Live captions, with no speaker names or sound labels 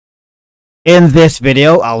In this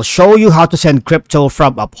video, I'll show you how to send crypto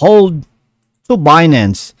from Uphold to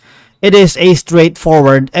Binance. It is a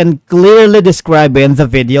straightforward and clearly described in the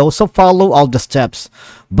video, so follow all the steps.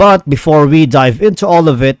 But before we dive into all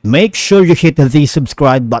of it, make sure you hit the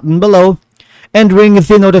subscribe button below and ring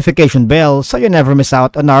the notification bell so you never miss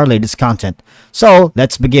out on our latest content. So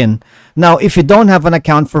let's begin. Now, if you don't have an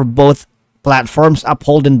account for both platforms,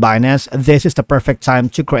 Uphold and Binance, this is the perfect time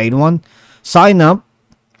to create one. Sign up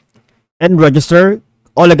and register.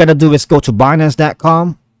 All you gotta do is go to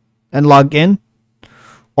Binance.com and log in.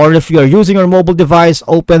 Or if you're using your mobile device,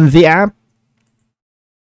 open the app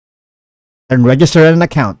and register an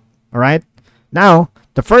account. Alright? Now,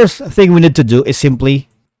 the first thing we need to do is simply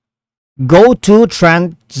go to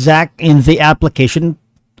transact in the application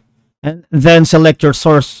and then select your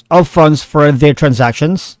source of funds for the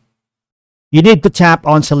transactions. You need to tap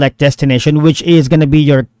on select destination, which is going to be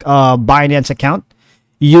your Binance account.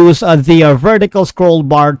 Use the vertical scroll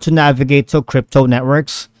bar to navigate to crypto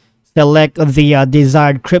networks. Select the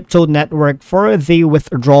desired crypto network for the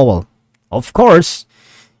withdrawal. Of course,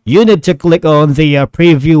 you need to click on the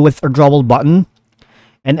preview withdrawal button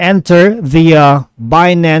and enter the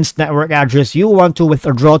Binance network address you want to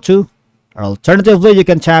withdraw to. Alternatively, you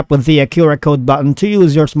can tap with the QR code button to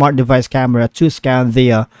use your smart device camera to scan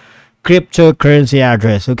the cryptocurrency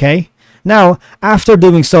address. Okay, now after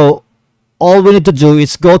doing so, all we need to do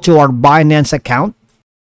is go to our Binance account.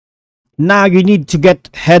 Now you need to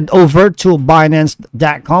head over to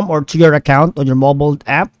Binance.com or to your account on your mobile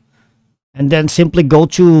app, and then simply go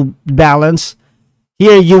to balance.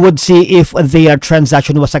 Here you would see if the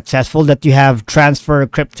transaction was successful, that you have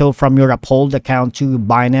transferred crypto from your Uphold account to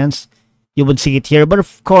Binance. You would see it here, but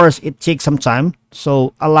of course it takes some time,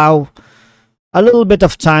 so allow a little bit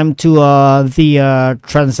of time to the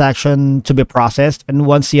transaction to be processed. And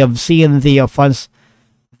once you have seen the funds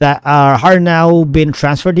that are now being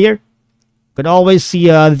transferred here, you could always see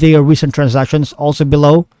the recent transactions also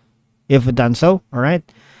below if done so. All right,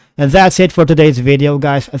 and that's it for today's video,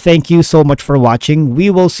 guys. Thank you so much for watching. We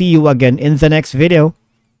will see you again in the next video.